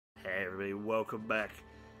Hey everybody, welcome back.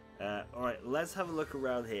 Alright, let's have a look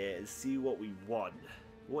around here and see what we want.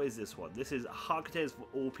 What is this one? This is Heart Containers for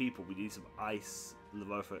all people. We need some ice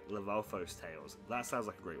Lavalfos tails. That sounds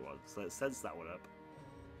like a great one. So let's sense that one up.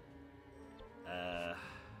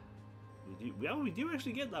 We do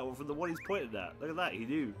actually get that one from the one he's pointed at. Look at that, he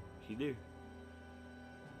knew.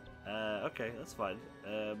 Okay, that's fine.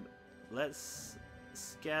 Let's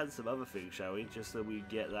scan some other things, shall we? Just so we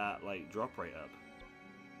get that like drop rate up.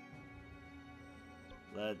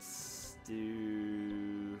 Let's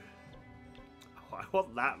do... Oh, I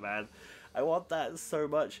want that, man. I want that so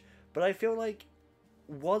much. But I feel like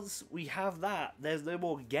once we have that, there's no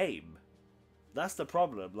more game. That's the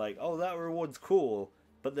problem. Like, oh, that reward's cool,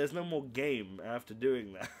 but there's no more game after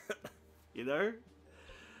doing that. You know?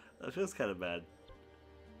 That feels kind of bad.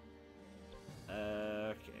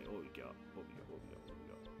 Okay, what we got? What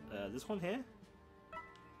we got? This one here?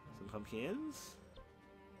 Some pumpkins?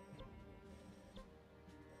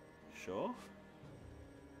 Sure.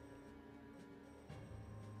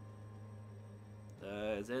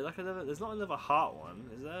 Is there like another? There's not another heart one,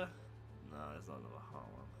 is there? No, there's not another heart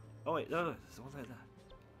one. Oh wait, no, there's one like that.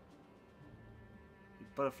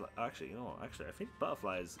 Butterfly. Actually, you know what? Actually, I think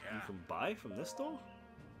butterflies you can buy from this store.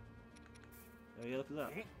 Oh yeah, look at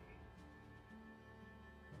that.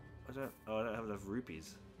 I don't have enough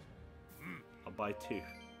rupees. I'll buy 2. Is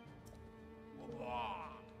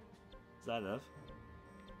that enough?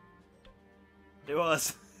 It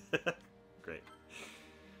was. Great.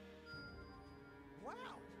 Wow,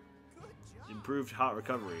 good job. Improved heart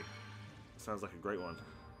recovery. Sounds like a great one.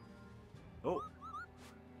 Oh.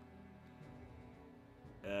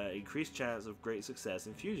 Increased chance of great success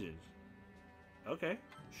in fusion. Okay,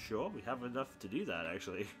 sure. We have enough to do that,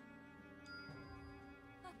 actually.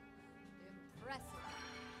 Impressive.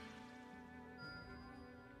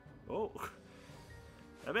 Oh.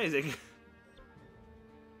 Amazing.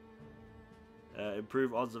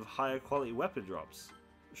 Improve odds of higher quality weapon drops.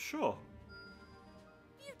 Sure.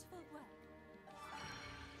 Beautiful work.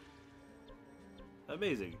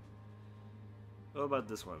 Amazing. What about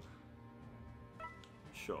this one?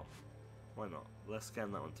 Sure. Why not? Let's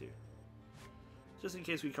scan that one too. Just in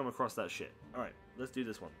case we come across that shit. Alright, let's do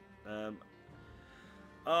this one. Oh,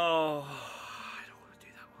 I don't want to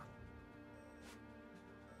do that one.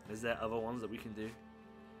 Is there other ones that we can do?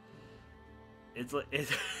 It's like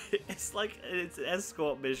it's like it's an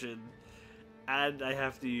escort mission, and I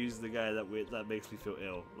have to use the guy that makes me feel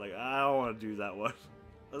ill. Like I don't want to do that one.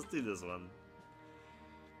 Let's do this one.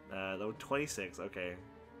 Level 26. Okay.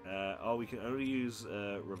 Oh, we can only use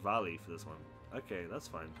Rivali for this one. Okay, that's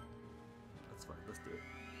fine. That's fine. Let's do it.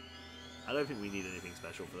 I don't think we need anything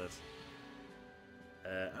special for this.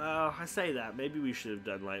 Oh, I say that. Maybe we should have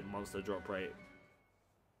done like monster drop rate.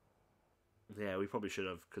 Yeah, we probably should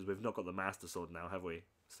have, because we've not got the Master Sword now, have we?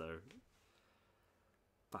 So...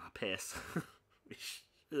 piss. We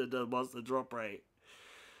should have done monster drop rate.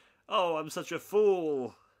 Oh, I'm such a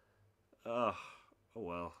fool! Oh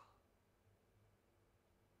well.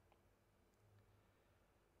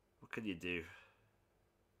 What can you do?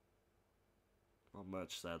 Not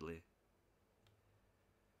much, sadly.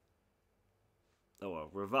 Oh well,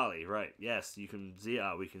 Rivali, right. Yes, you can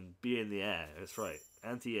ZR, we can be in the air, that's right.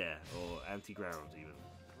 Anti-air, or anti-ground even.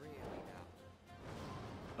 Really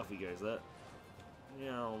now. Off he goes there.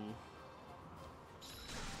 Yeah. Oh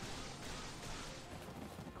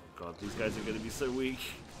god, these guys are going to be so weak.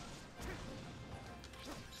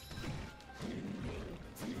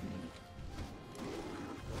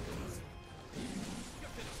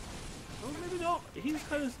 Oh, maybe not. He's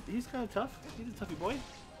kind of tough. He's a toughy boy.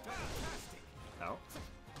 Ow.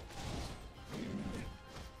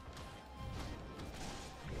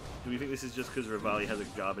 Do we think this is just because Rivali has a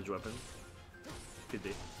garbage weapon? Could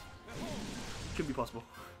be. Could be possible.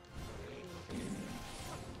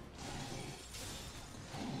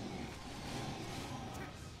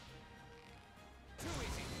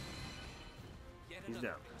 He's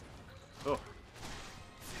down. Oh.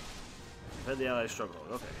 Had the allies struggle.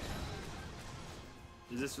 Okay.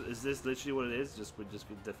 Is this literally what it is? We're just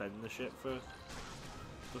defending the ship for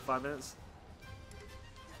 5 minutes?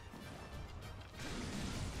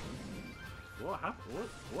 What happened?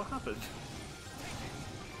 What happened?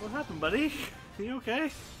 What happened, buddy? Are you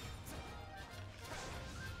okay?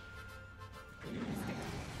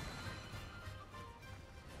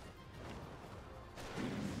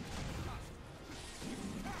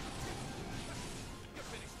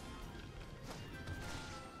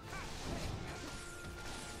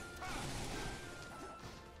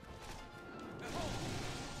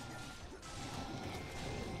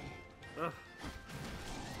 Ugh.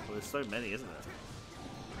 Well, there's so many, isn't there?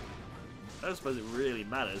 I don't suppose it really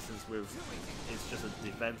matters since it's just a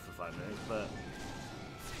defense for 5 minutes, but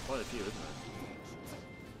quite a few, isn't it?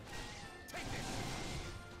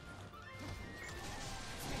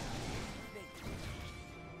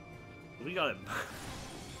 We got him.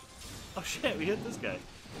 Oh shit, we hit this guy.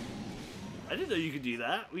 I didn't know you could do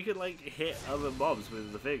that. We could like hit other mobs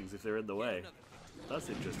with the things if they're in the way. That's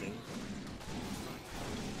interesting.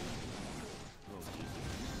 Oh, Jesus.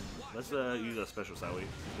 Let's use our special, shall we?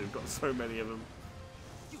 We've got so many of them.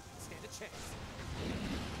 You stand a chance.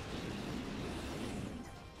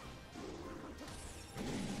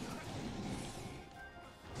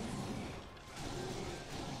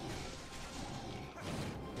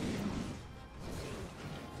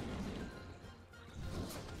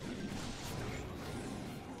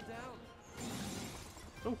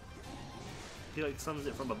 Oh, he like summons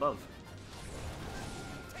it from above.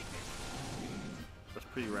 That's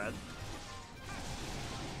pretty rad.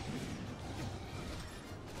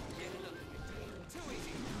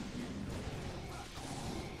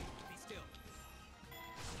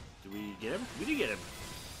 Do we get him? We did get him.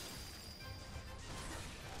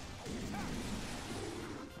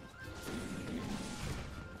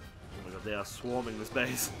 Oh my god, they are swarming this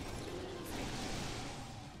base.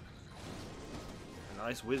 A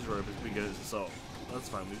nice whiz robe as we go to assault. That's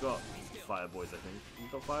fine, we got fire boys, I think. We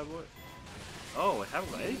got fire boys? Oh, I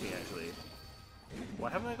haven't got anything actually. Why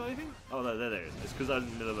haven't I got anything? Oh no, there it is. It's because I was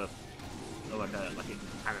in the middle of like an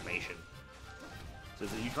animation. So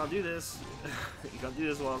you can't do this. You can't do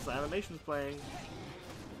this whilst the animation's playing.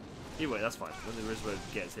 Anyway, that's fine. When the Rizzo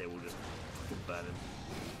gets here, we'll just fucking burn him.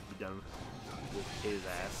 Be done with his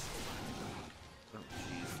ass. Oh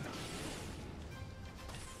jeez.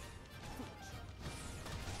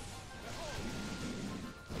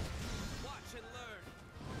 Watch and learn.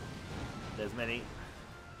 There's many.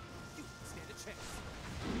 You stand a chance.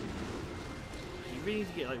 You really need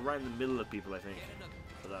to get like right in the middle of people, I think,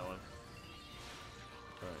 for that one.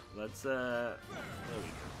 Alright, let's there we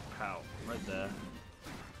go. Pow. Right there.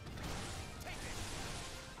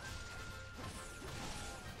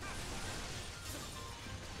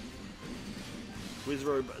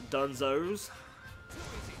 Wizrobe Dunzos.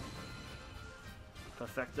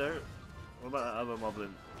 Perfecto. What about that other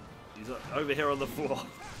moblin? He's over here on the floor.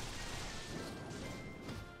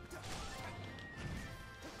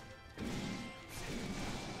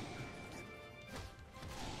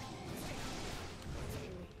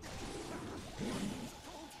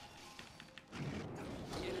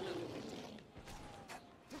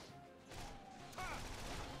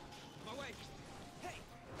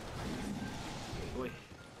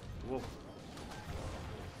 Whoa.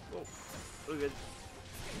 Whoa. Look good.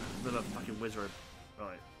 Another fucking wizard.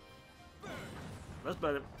 Alright. Let's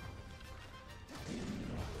burn him.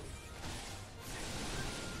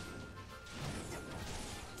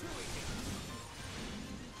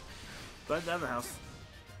 Burn down the house.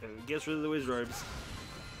 It gets rid of the wizards.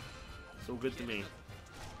 It's all good to me.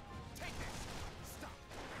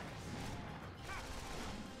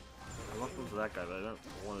 I'm locked onto that guy, but I don't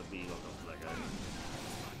want to be locked onto that guy.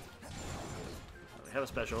 We have a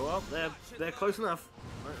special. Oh, they're close enough.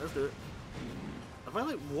 Right, let's do it. Have I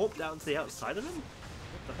like warped out to the outside of him?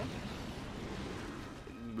 What the heck?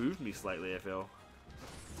 It moved me slightly, I feel.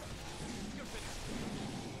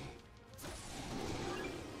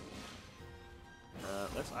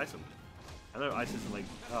 Let's ice him. I know ice isn't like.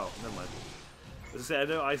 Oh, never mind. As I say, I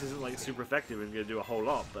know ice isn't like super effective and gonna do a whole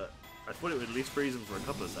lot, but I thought it would at least freeze them for a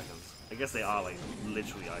couple of seconds. I guess they are like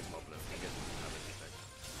literally ice moblins. I guess it doesn't have any effect.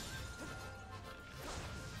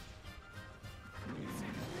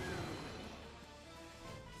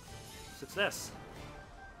 Success!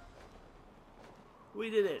 We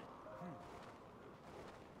did it!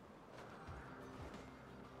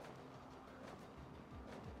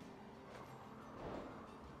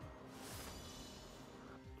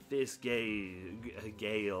 This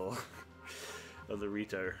Gale of the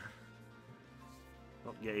Rito.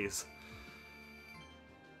 Not gaze.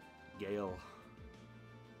 Gale.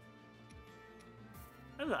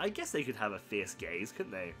 I don't know, I guess they could have a fierce gaze,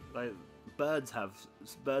 couldn't they? Like birds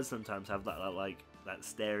sometimes have that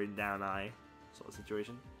staring down eye sort of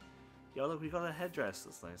situation. Yo, look, we got a headdress.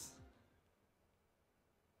 That's nice.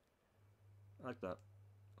 I like that.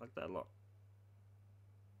 I like that a lot.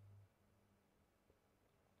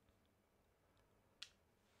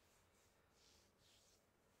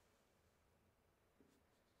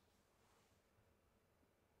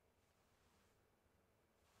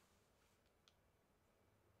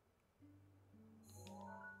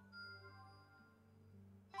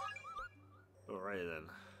 Alright then.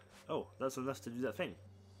 Oh, that's enough to do that thing.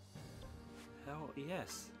 Hell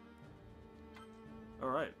yes.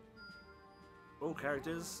 Alright. All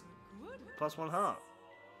characters, +1 heart.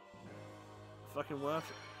 Fucking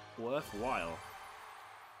worthwhile.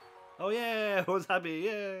 Oh yeah, everyone's happy,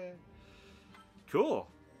 yeah. Cool.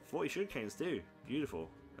 40 sugarcanes too. Beautiful.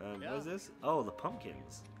 What is this? Oh, the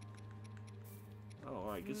pumpkins. Oh,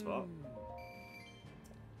 alright, good spot.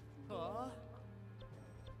 What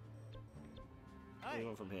do you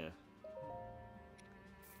want from here?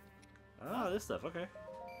 Ah, this stuff, okay.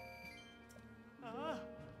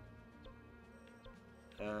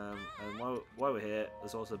 And while we're here,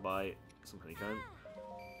 let's also buy some honeycomb.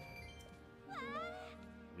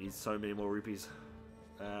 We need so many more rupees.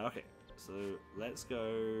 Okay, so let's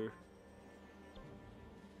go.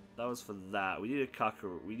 That was for that. We need a kaka.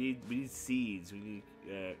 We need seeds. We need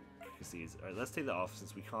kaka seeds. All right, let's take that off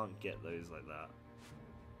since we can't get those like that.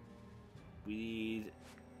 We need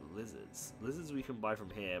lizards. Lizards we can buy from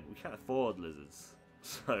here, but we can't afford lizards.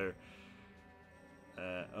 So,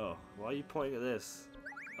 oh, why are you pointing at this?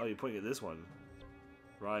 Oh, you're pointing at this one.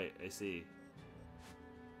 Right, I see.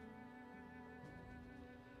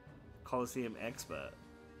 Coliseum expert.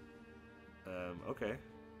 Okay.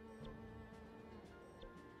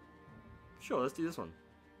 Sure, let's do this one.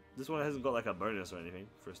 This one hasn't got like a bonus or anything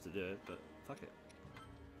for us to do it, but fuck it.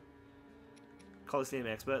 Coliseum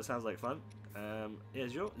expert sounds like fun. Yeah,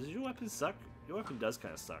 does your weapon suck? Your weapon does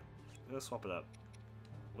kind of suck. I'm gonna swap it up.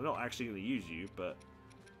 We're not actually gonna use you, but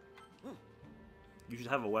you should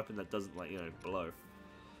have a weapon that doesn't, like, you know, blow.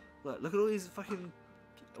 Look at all these fucking,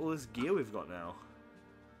 all this gear we've got now.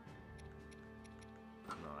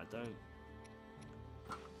 No, I don't.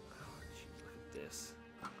 Oh, geez, look at this.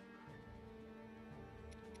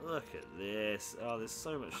 Look at this. Oh, there's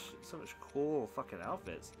so much cool fucking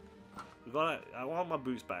outfits. We gotta. I want my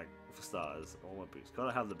boots back for starters. I want my boots.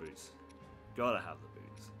 Gotta have the boots. Gotta have the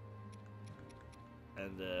boots.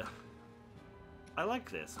 And I like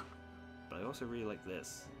this, but I also really like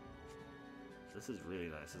this. This is really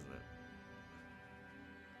nice, isn't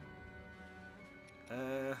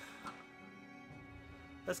it?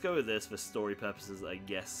 Let's go with this for story purposes, I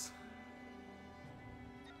guess.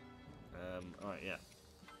 Alright, yeah.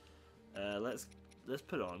 Let's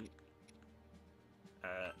put on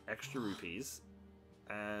extra rupees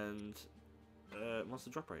and what's the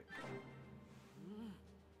drop rate?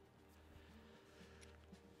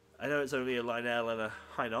 I know it's only a Lionel and a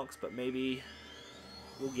Hinox, but maybe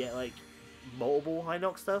we'll get like multiple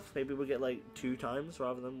Hinox stuff. Maybe we'll get like 2 times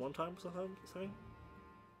rather than 1 time or something.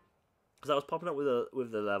 Because I was popping up with the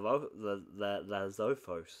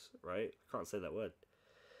Lazophos, right? I can't say that word.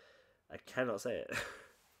 I cannot say it.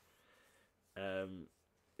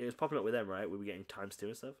 It was popping up with them, right? We were getting ×2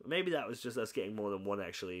 and stuff. Maybe that was just us getting more than 1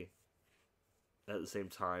 actually at the same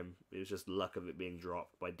time. It was just luck of it being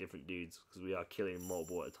dropped by different dudes, because we are killing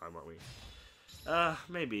multiple at a time, aren't we?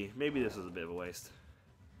 Maybe this was a bit of a waste.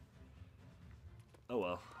 Oh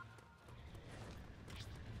well.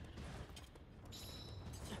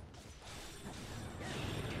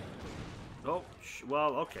 Oh,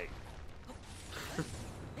 well, okay.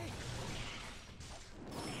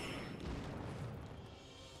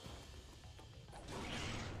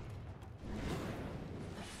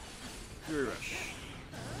 Fury Rush.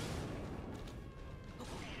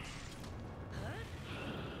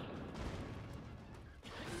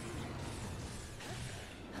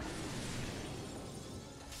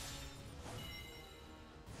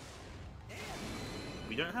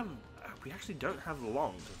 We actually don't have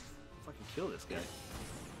long to fucking kill this guy.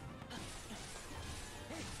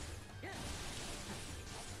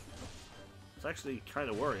 It's actually kind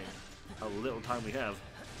of worrying how little time we have.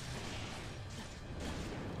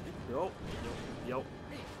 Yo.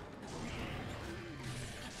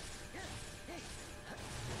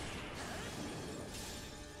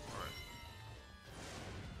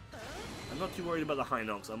 I'm not too worried about the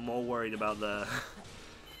Hinox. I'm more worried about the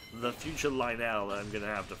future Lionel that I'm gonna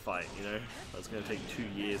have to fight. You know, that's gonna take 2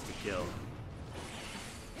 years to kill.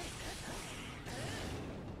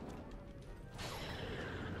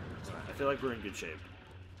 I feel like we're in good shape.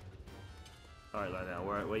 All right, Lionel,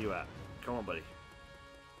 where you at? Come on, buddy.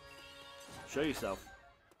 Show yourself.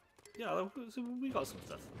 Yeah, we got some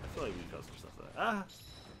stuff. I feel like we got some stuff there. Ah!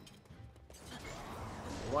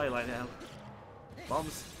 Why, Lionel?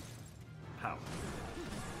 Bombs? Pow.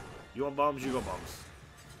 You want bombs? You got bombs.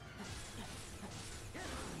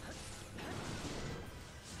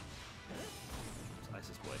 It's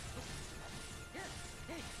ISIS boy.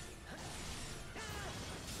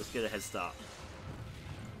 Let's get a head start.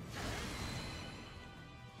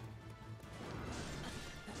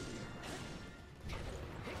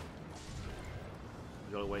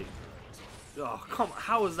 We gotta wait. Oh, come on.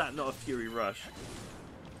 How is that not a Fury Rush?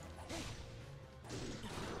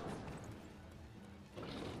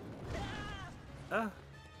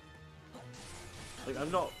 Like,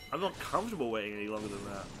 I'm not comfortable waiting any longer than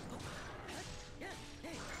that.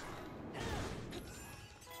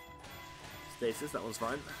 Stasis, that one's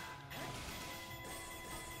fine.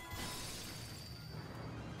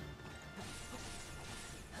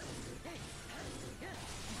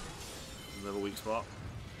 Another weak spot.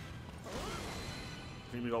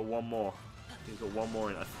 I think we got one more. I think we got one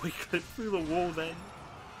more in. I thought we got it through the wall then.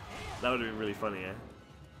 That would have been really funny, eh?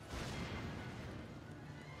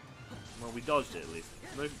 Well, we dodged it at least.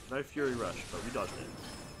 No Fury Rush, but we dodged it.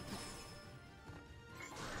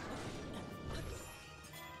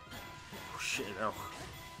 Oh shit, no.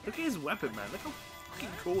 Look at his weapon, man. Look how fucking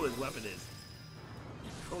cool his weapon is.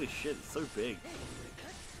 Holy shit, it's so big.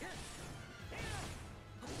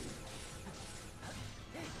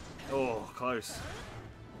 Oh, close.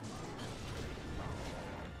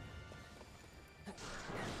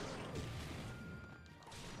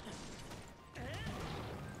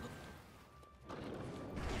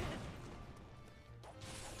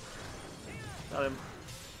 Got him.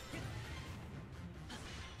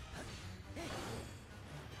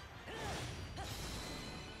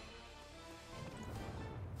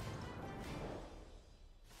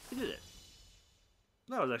 We did it.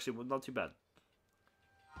 That was actually not too bad.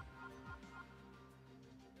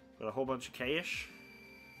 Got a whole bunch of K-ish.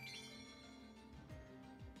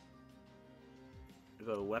 We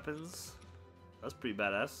got weapons. That's pretty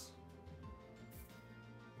badass.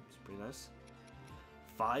 It's pretty nice.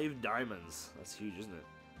 5 diamonds. That's huge, isn't it?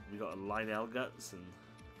 We got Lionel guts and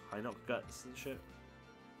Hinox guts and shit.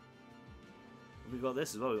 And we got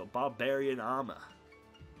this as well. We got barbarian armor.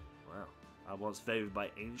 Wow. I once favored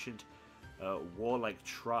by ancient warlike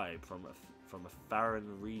tribe from a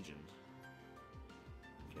Farron region.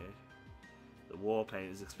 Okay. The war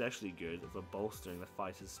paint is especially good for bolstering the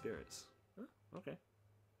fighter's spirits. Huh? Okay.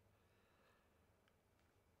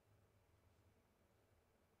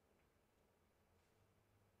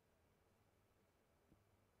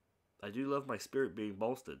 I do love my spirit being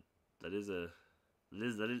bolstered. That is a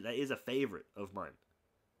favorite of mine.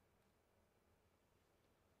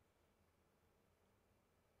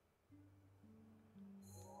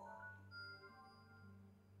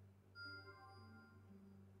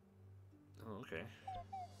 Oh, okay.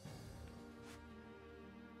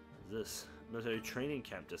 What's this? Military training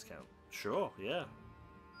camp discount. Sure, yeah.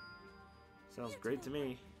 Sounds great to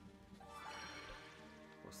me.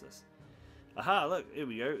 What's this? Aha, look, here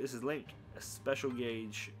we go. This is Link. A special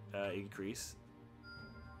gauge increase.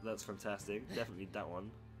 That's fantastic. Definitely need that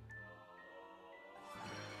one.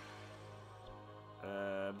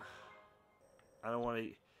 I don't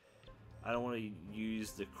want to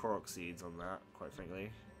use the Korok seeds on that, quite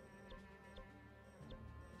frankly.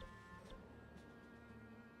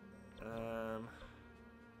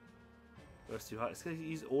 That's too high. It's gonna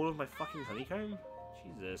use all of my fucking honeycomb?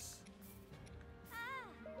 Jesus.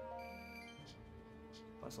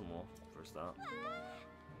 Buy some more for a start.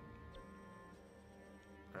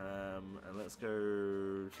 And let's go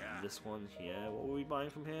to this one here. What were we buying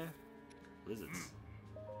from here? Lizards.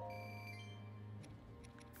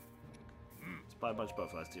 Let's buy a bunch of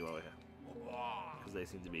butterflies too while we're here. Because they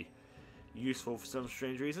seem to be useful for some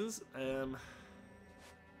strange reasons.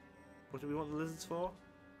 What do we want the lizards for?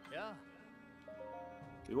 Yeah.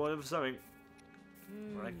 We want them for something.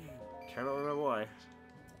 I cannot remember why.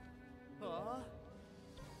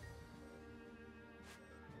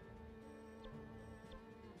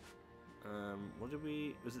 What did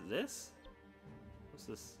we... Was it this? What's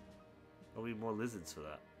this? Oh, we need more lizards for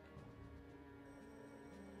that.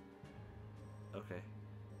 Okay.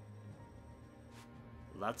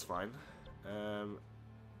 That's fine.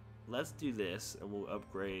 Let's do this and we'll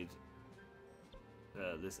upgrade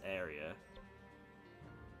this area.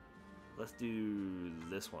 Let's do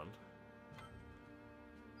this one.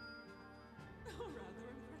 Oh, rather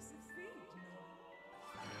impressive feat,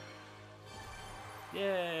 no?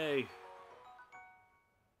 Yay!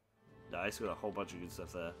 Nice, got a whole bunch of good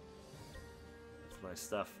stuff there. That's nice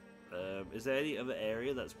stuff. Is there any other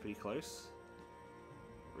area that's pretty close?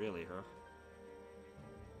 Really, huh?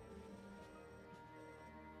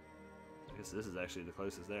 I guess this is actually the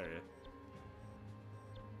closest area.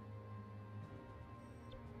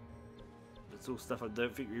 It's all stuff I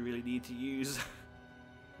don't think we really need to use.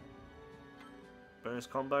 Bonus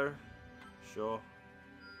combo? Sure.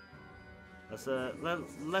 Let's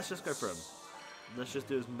just go for them. Let's just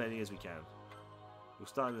do as many as we can. We'll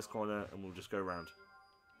start in this corner and we'll just go around.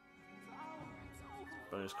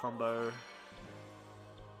 Bonus combo.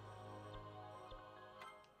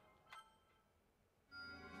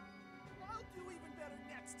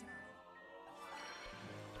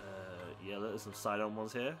 there's some side-on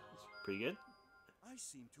ones here. It's pretty good. I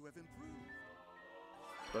seem to have improved.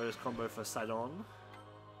 Bonus combo for side-on.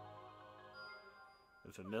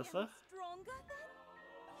 And for Milfa. Stronger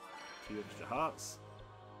then? 2 extra hearts.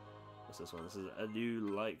 What's this one? This is a new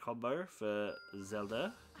light combo for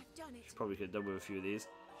Zelda. I've done it. Probably could have done with a few of these.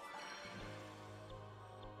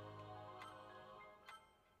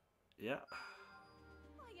 Yeah.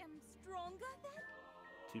 I am stronger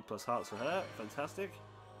then? 2+ hearts for her. Fantastic.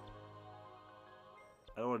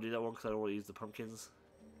 I don't want to do that one because I don't want to use the pumpkins.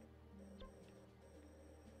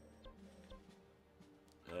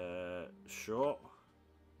 Sure.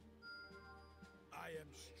 I am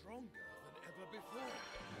stronger than ever before.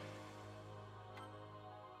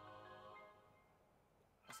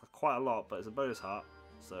 That's quite a lot, but it's a bonus heart,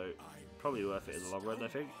 so probably worth it in the long run, I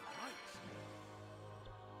think.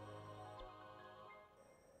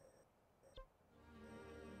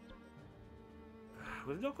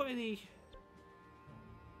 We've not got any.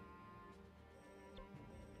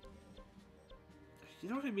 You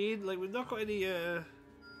know what I mean? Like, we've not got any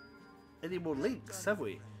more links, have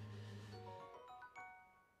we?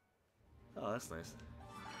 Oh, that's nice.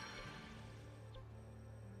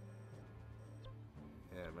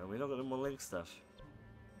 Yeah, man, we don't got any more link stuff.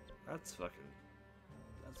 That's a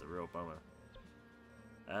real bummer.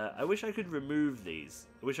 I wish I could remove these.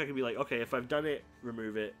 I wish I could be like, okay, if I've done it,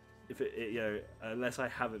 remove it. If it you know, unless I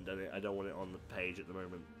haven't done it, I don't want it on the page at the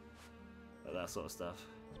moment. Like that sort of stuff.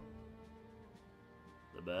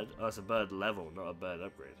 The bird? Oh, it's a bird level, not a bird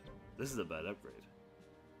upgrade. This is a bird upgrade.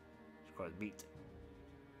 It's quite meat.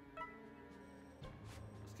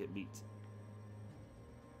 Let's get meat.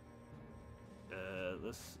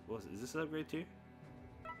 Is this an upgrade too?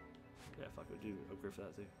 Yeah, fuck, I do upgrade for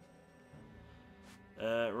that too.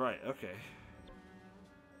 Right, okay.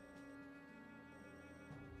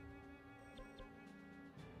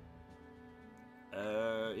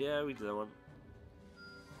 Yeah, we did that one.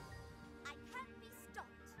 I can't be stopped.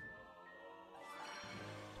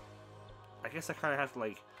 I guess I kind of have to,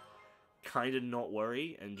 like, kind of not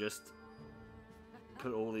worry and just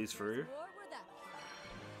put all these through.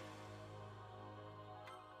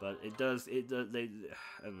 But it does, I don't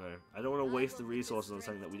know. I don't want to waste the resources on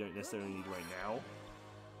something that we don't necessarily need right now.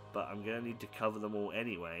 But I'm going to need to cover them all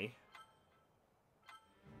anyway.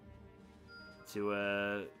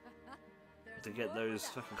 To get those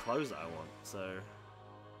fucking clothes that I want, so...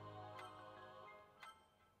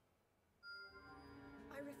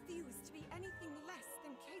 I refuse to be anything less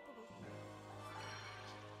than capable.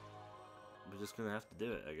 We're just gonna have to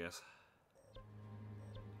do it, I guess.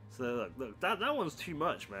 So look, that one's too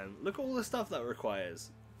much, man. Look at all the stuff that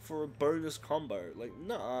requires for a bonus combo. Like,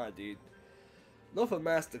 nah, dude. Not for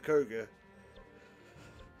Master Koga.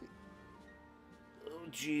 Oh,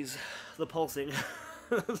 jeez. The pulsing.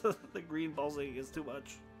 The green pulsing is too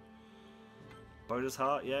much. Bonus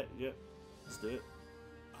heart, yeah. Let's do it.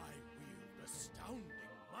 I wield astounding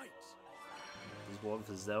might. There's one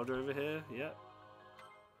for Zelda over here, yeah.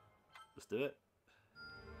 Let's do it.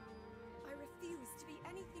 I refuse to be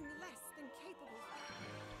anything less than capable.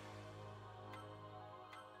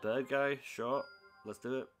 Bird guy, sure. Let's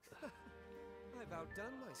do it. I've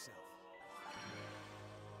outdone myself.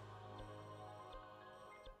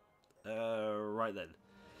 Right then.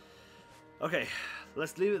 Okay,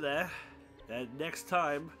 let's leave it there. And next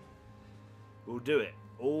time, we'll do it.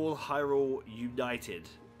 All Hyrule United.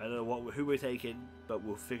 I don't know who we're taking, but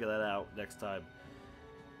we'll figure that out next time.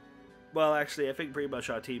 Well, actually, I think pretty much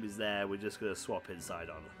our team is there. We're just going to swap inside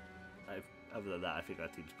on. Other than that, I think our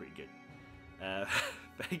team's pretty good.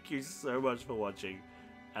 Thank you so much for watching.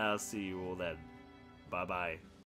 I'll see you all then. Bye-bye.